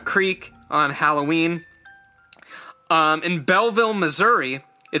Walnut Creek on Halloween. In Belleville, Missouri,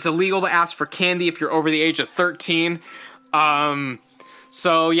 it's illegal to ask for candy if you're over the age of 13.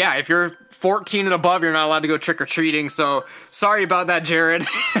 So yeah, if you're 14 and above, you're not allowed to go trick-or-treating, so sorry about that, Jared.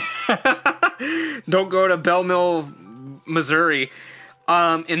 Don't go to Belleville, Missouri.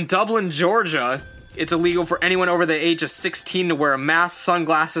 In Dublin, Georgia, it's illegal for anyone over the age of 16 to wear a mask,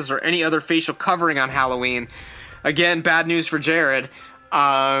 sunglasses, or any other facial covering on Halloween. Again, bad news for Jared.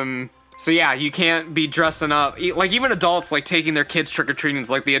 So yeah, you can't be dressing up. Like, even adults, like, taking their kids trick-or-treating,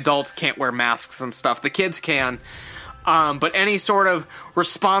 like, the adults can't wear masks and stuff. The kids can. But any sort of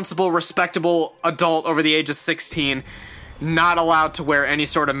responsible, respectable adult over the age of 16, not allowed to wear any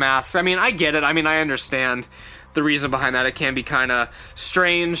sort of masks. I mean, I get it. I mean, I understand the reason behind that. It can be kind of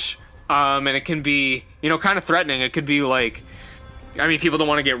strange, and it can be, kind of threatening. It could be like, I mean, people don't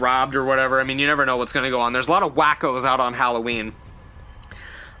want to get robbed or whatever. I mean, you never know what's going to go on. There's a lot of wackos out on Halloween.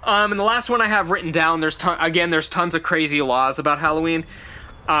 And the last one I have written down, there's tons of crazy laws about Halloween,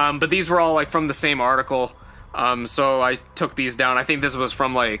 but these were all, like, from the same article. So I took these down. I think this was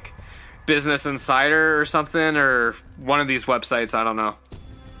from, like, Business Insider or something, or one of these websites, I don't know.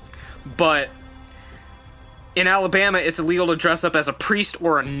 But in Alabama, it's illegal to dress up as a priest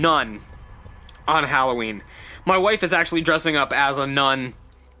or a nun on Halloween. My wife is actually dressing up as a nun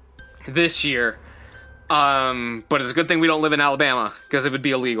this year, but it's a good thing we don't live in Alabama, because it would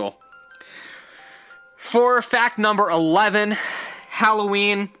be illegal. For fact number 11,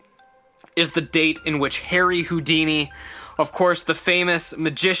 Halloween is the date in which Harry Houdini, of course, the famous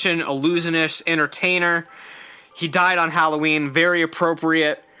magician, illusionist, entertainer, he died on Halloween, very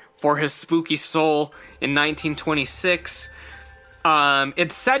appropriate for his spooky soul in 1926.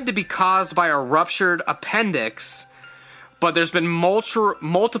 It's said to be caused by a ruptured appendix, but there's been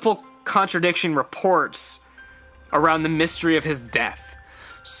multiple contradiction reports around the mystery of his death.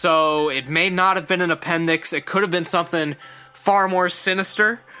 So it may not have been an appendix. It could have been something far more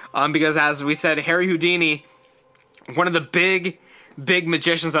sinister. Because as we said, Harry Houdini, one of the big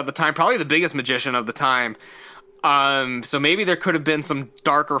magicians at the time, probably the biggest magician of the time. So maybe there could have been some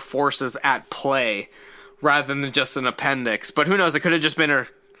darker forces at play rather than just an appendix. But who knows? It could have just been a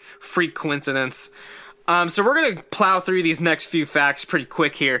freak coincidence. So we're going to plow through these next few facts pretty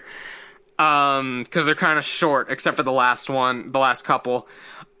quick here, because they're kind of short, except for the last couple.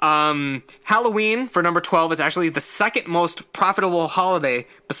 Halloween, for number 12, is actually the second most profitable holiday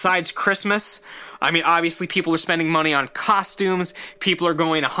besides Christmas. I mean, obviously, people are spending money on costumes. People are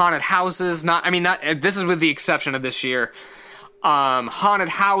going to haunted houses. This is with the exception of this year. Haunted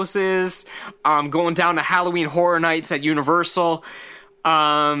houses, going down to Halloween Horror Nights at Universal.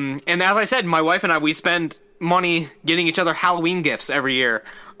 And as I said, my wife and I, we spend money getting each other Halloween gifts every year.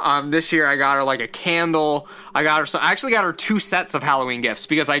 This year I got her like a candle. I actually got her 2 sets of Halloween gifts,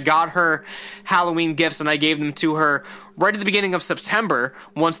 because I got her Halloween gifts and I gave them to her right at the beginning of September.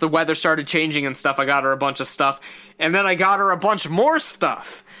 Once the weather started changing and stuff, I got her a bunch of stuff, and then I got her a bunch more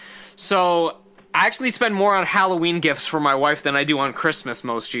stuff. So I actually spend more on Halloween gifts for my wife than I do on Christmas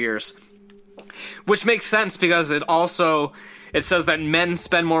most years, which makes sense because it says that men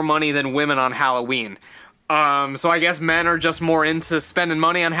spend more money than women on Halloween. So I guess men are just more into spending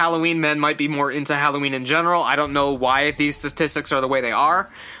money on Halloween. Men might be more into Halloween in general. I don't know why these statistics are the way they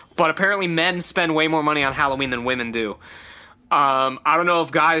are, but apparently men spend way more money on Halloween than women do. I don't know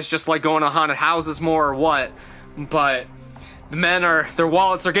if guys just like going to haunted houses more or what, but the men their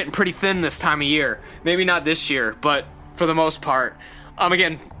wallets are getting pretty thin this time of year. Maybe not this year, but for the most part.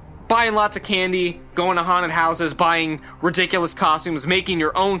 Again, buying lots of candy, going to haunted houses, buying ridiculous costumes, making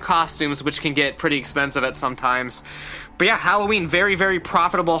your own costumes, which can get pretty expensive at sometimes. But yeah, Halloween, very, very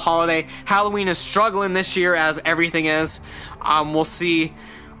profitable holiday. Halloween is struggling this year, as everything is. We'll see.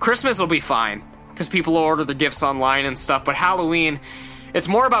 Christmas will be fine, because people will order their gifts online and stuff. But Halloween, it's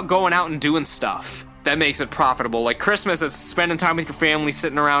more about going out and doing stuff that makes it profitable. Like Christmas, it's spending time with your family,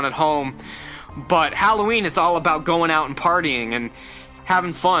 sitting around at home. But Halloween, it's all about going out and partying and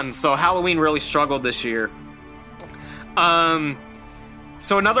having fun. So Halloween really struggled this year.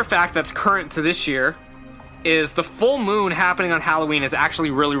 So another fact that's current to this year is the full moon happening on Halloween is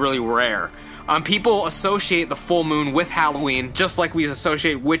actually really, really rare. People associate the full moon with Halloween, just like we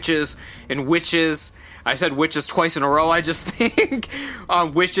associate witches and witches. I said witches twice in a row, I just think.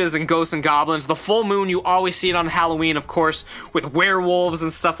 Witches and ghosts and goblins. The full moon, you always see it on Halloween, of course, with werewolves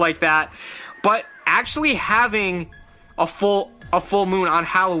and stuff like that. But actually having a full moon on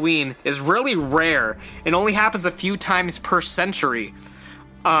Halloween is really rare. It only happens a few times per century.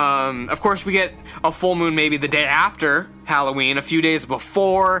 Of course, we get a full moon maybe the day after Halloween, a few days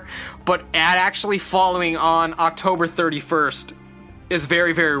before, but actually following on October 31st is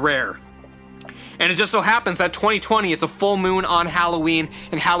very, very rare. And it just so happens that 2020 is a full moon on Halloween,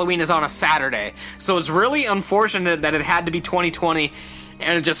 and Halloween is on a Saturday. So it's really unfortunate that it had to be 2020,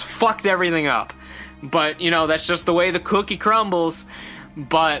 and it just fucked everything up. But, that's just the way the cookie crumbles.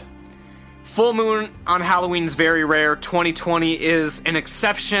 But full moon on Halloween is very rare. 2020 is an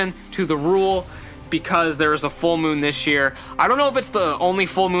exception to the rule because there is a full moon this year. I don't know if it's the only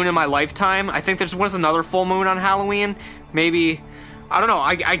full moon in my lifetime. I think there was another full moon on Halloween. Maybe, I don't know.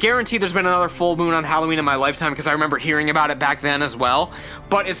 I guarantee there's been another full moon on Halloween in my lifetime because I remember hearing about it back then as well.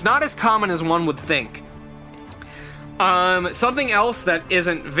 But it's not as common as one would think. Something else that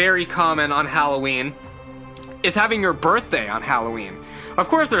isn't very common on Halloween is having your birthday on Halloween. Of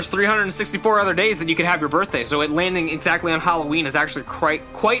course, there's 364 other days that you could have your birthday, so it landing exactly on Halloween is actually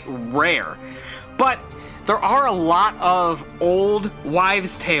quite rare. But there are a lot of old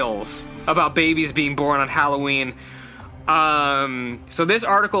wives' tales about babies being born on Halloween. So this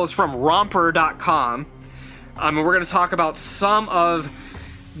article is from romper.com, and we're going to talk about some of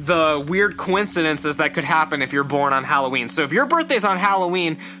the weird coincidences that could happen if you're born on Halloween. So if your birthday's on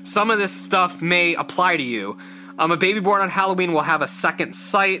Halloween, some of this stuff may apply to you. A baby born on Halloween will have a second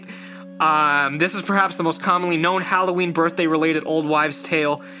sight. This is perhaps the most commonly known Halloween birthday-related old wives'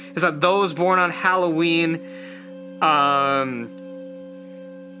 tale, is that those born on Halloween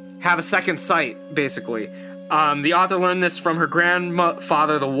have a second sight, basically. The author learned this from her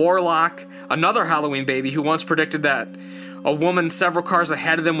grandfather, the Warlock, another Halloween baby who once predicted that a woman several cars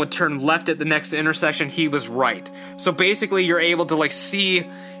ahead of them would turn left at the next intersection. He was right. So basically, you're able to see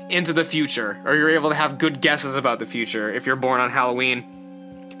into the future, or you're able to have good guesses about the future if you're born on Halloween.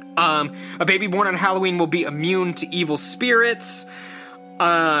 A baby born on Halloween will be immune to evil spirits.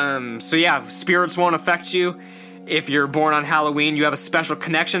 So yeah, spirits won't affect you. If you're born on Halloween, you have a special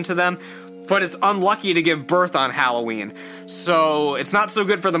connection to them. But it's unlucky to give birth on Halloween. So it's not so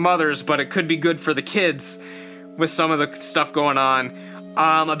good for the mothers, but it could be good for the kids with some of the stuff going on.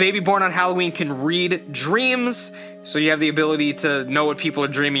 A baby born on Halloween can read dreams. So you have the ability to know what people are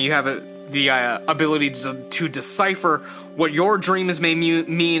dreaming. You have the ability to decipher what your dreams may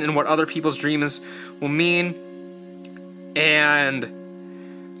mean and what other people's dreams will mean. And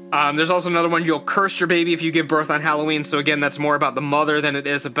there's also another one. You'll curse your baby if you give birth on Halloween. So again, that's more about the mother than it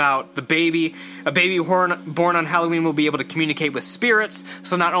is about the baby. A baby born on Halloween will be able to communicate with spirits.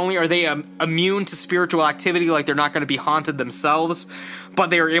 So not only are they immune to spiritual activity, like they're not going to be haunted themselves, but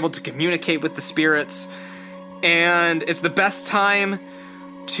they are able to communicate with the spirits. And it's the best time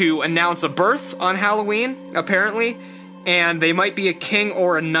to announce a birth on Halloween, apparently. And they might be a king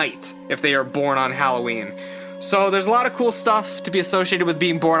or a knight if they are born on Halloween. So there's a lot of cool stuff to be associated with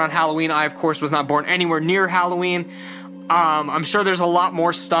being born on Halloween. I, of course, was not born anywhere near Halloween. I'm sure there's a lot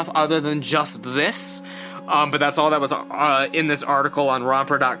more stuff other than just this. But that's all that was in this article on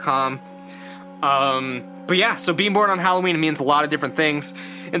romper.com. But yeah, so being born on Halloween means a lot of different things.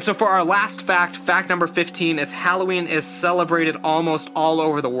 And so for our last fact number 15 is Halloween is celebrated almost all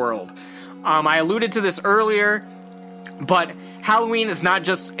over the world. I alluded to this earlier, but Halloween is not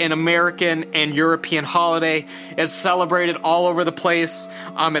just an American and European holiday. It's celebrated all over the place.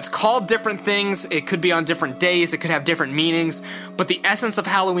 It's called different things. It could be on different days. It could have different meanings. But the essence of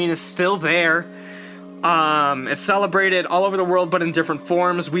Halloween is still there. It's celebrated all over the world, but in different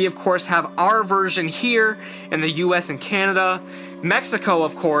forms. We, of course, have our version here in the US and Canada. Mexico,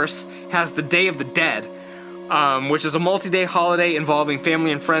 of course, has the Day of the Dead, which is a multi-day holiday involving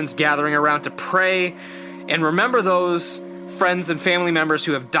family and friends gathering around to pray and remember those friends and family members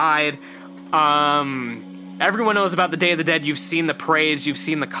who have died. Everyone knows about the Day of the Dead. You've seen the parades, you've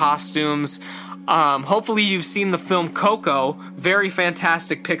seen the costumes. Hopefully you've seen the film Coco, very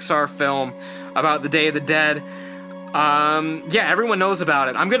fantastic Pixar film about the Day of the Dead. Yeah, everyone knows about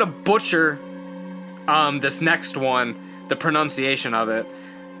it. I'm gonna butcher this next one, the pronunciation of it.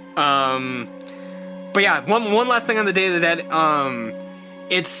 But yeah, one last thing on the Day of the Dead.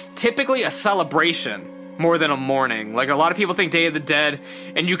 It's typically a celebration more than a mourning. Like, a lot of people think Day of the Dead,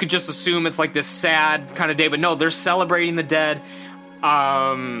 and you could just assume it's like this sad kind of day, but no, they're celebrating the dead.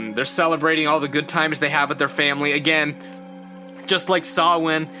 They're celebrating all the good times they have with their family. Again, just like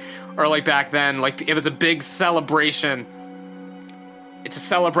Samhain, or like back then, like it was a big celebration to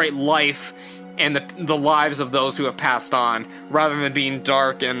celebrate life and the lives of those who have passed on, rather than being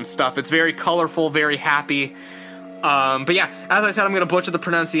dark and stuff. It's very colorful, very happy. But yeah, as I said, I'm going to butcher the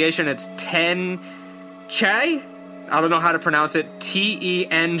pronunciation. It's Tencheh. I don't know how to pronounce it.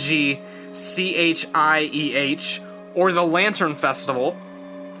 Tengchieh, or the Lantern Festival,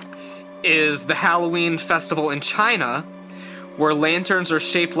 is the Halloween festival in China, where lanterns are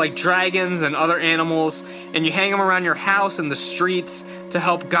shaped like dragons and other animals, and you hang them around your house and the streets to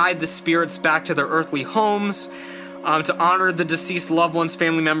help guide the spirits back to their earthly homes. To honor the deceased loved ones,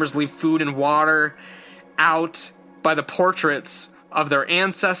 family members leave food and water out by the portraits of their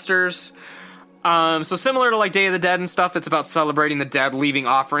ancestors. So similar to like Day of the Dead and stuff, it's about celebrating the dead, leaving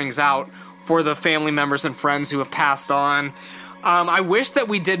offerings out for the family members and friends who have passed on. I wish that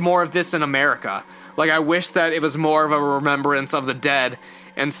we did more of this in America. Like, I wish that it was more of a remembrance of the dead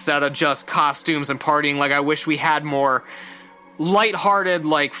instead of just costumes and partying. Like, I wish we had more lighthearted,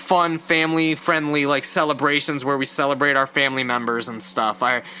 like, fun, family-friendly, like, celebrations where we celebrate our family members and stuff.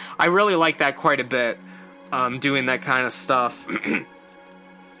 I really like that quite a bit, doing that kind of stuff.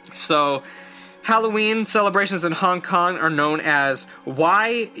 So, Halloween celebrations in Hong Kong are known as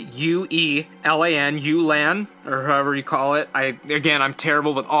Yuelan, Yulan, or however you call it. I'm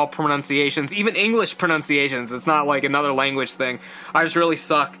terrible with all pronunciations, even English pronunciations. It's not like another language thing. I just really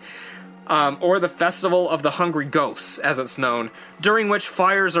suck. Or the Festival of the Hungry Ghosts, as it's known, during which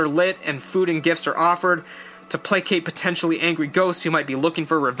fires are lit and food and gifts are offered to placate potentially angry ghosts who might be looking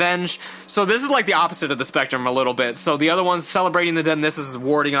for revenge. So this is like the opposite of the spectrum a little bit. So the other one's celebrating the dead, and this is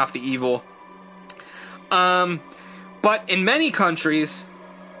warding off the evil. But in many countries,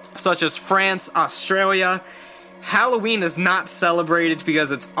 such as France, Australia, Halloween is not celebrated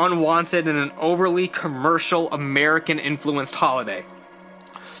because it's unwanted and an overly commercial, American-influenced holiday.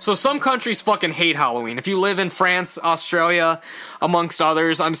 So some countries fucking hate Halloween. If you live in France, Australia, amongst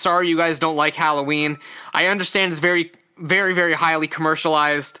others, I'm sorry you guys don't like Halloween. I understand it's very, very, very highly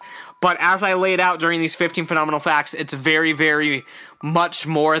commercialized, but as I laid out during these 15 phenomenal facts, it's very, very much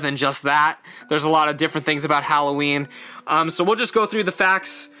more than just that. There's a lot of different things about Halloween. So we'll just go through the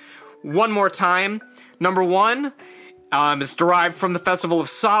facts one more time. Number 1 is derived from the festival of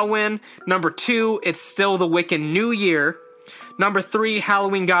Samhain. Number 2, it's still the Wiccan New Year. Number 3,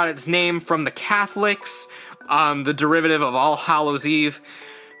 Halloween got its name from the Catholics, the derivative of All Hallows Eve.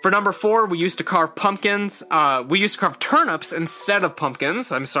 For number 4, we used to carve pumpkins. We used to carve turnips instead of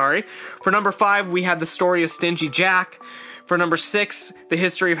pumpkins, I'm sorry. For number 5, we had the story of Stingy Jack. For number 6, the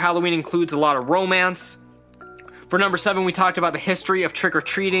history of Halloween includes a lot of romance. For number 7, we talked about the history of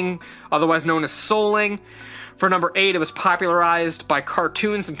trick-or-treating, otherwise known as souling. For number 8, it was popularized by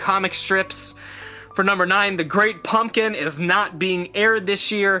cartoons and comic strips. For number 9, The Great Pumpkin is not being aired this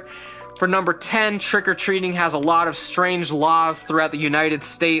year. For number 10, trick-or-treating has a lot of strange laws throughout the United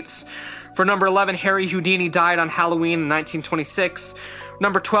States. For number 11, Harry Houdini died on Halloween in 1926.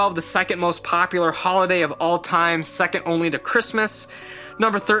 Number 12, the second most popular holiday of all time, second only to Christmas.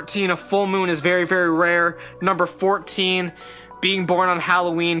 Number 13, a full moon is very, very rare. Number 14, being born on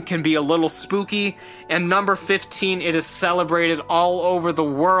Halloween can be a little spooky. And number 15, it is celebrated all over the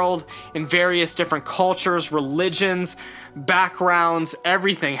world in various different cultures, religions, backgrounds,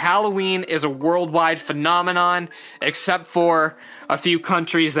 everything. Halloween is a worldwide phenomenon, except for a few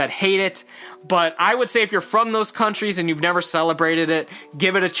countries that hate it. But I would say if you're from those countries and you've never celebrated it,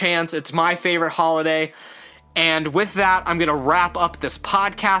 give it a chance. It's my favorite holiday. And with that, I'm going to wrap up this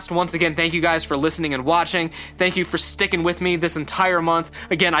podcast. Once again, thank you guys for listening and watching. Thank you for sticking with me this entire month.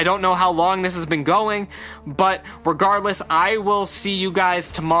 Again, I don't know how long this has been going, but regardless, I will see you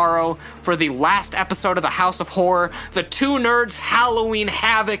guys tomorrow for the last episode of the House of Horror, the Two Nerds Halloween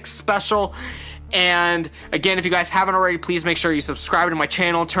Havoc special. And again, if you guys haven't already, please make sure you subscribe to my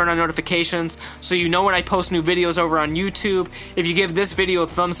channel, turn on notifications so you know when I post new videos over on YouTube. If you give this video a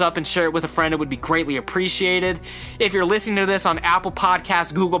thumbs up and share it with a friend, it would be greatly appreciated. If you're listening to this on Apple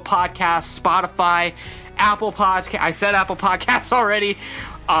Podcasts, Google Podcasts, Spotify, Apple Podcast, I said Apple Podcasts already.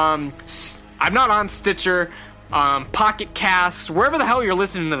 I'm not on Stitcher, Pocket Casts, wherever the hell you're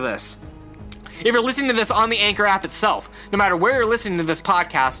listening to this. If you're listening to this on the Anchor app itself, no matter where you're listening to this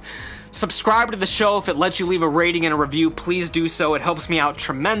podcast, subscribe to the show. If it lets you leave a rating and a review, please do so. It helps me out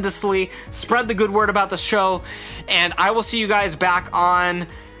tremendously. Spread the good word about the show. And I will see you guys back on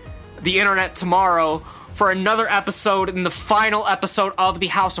the internet tomorrow for another episode and the final episode of the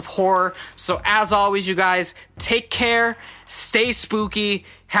House of Horror. So as always, you guys, take care, stay spooky,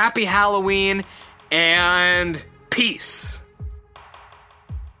 happy Halloween, and peace.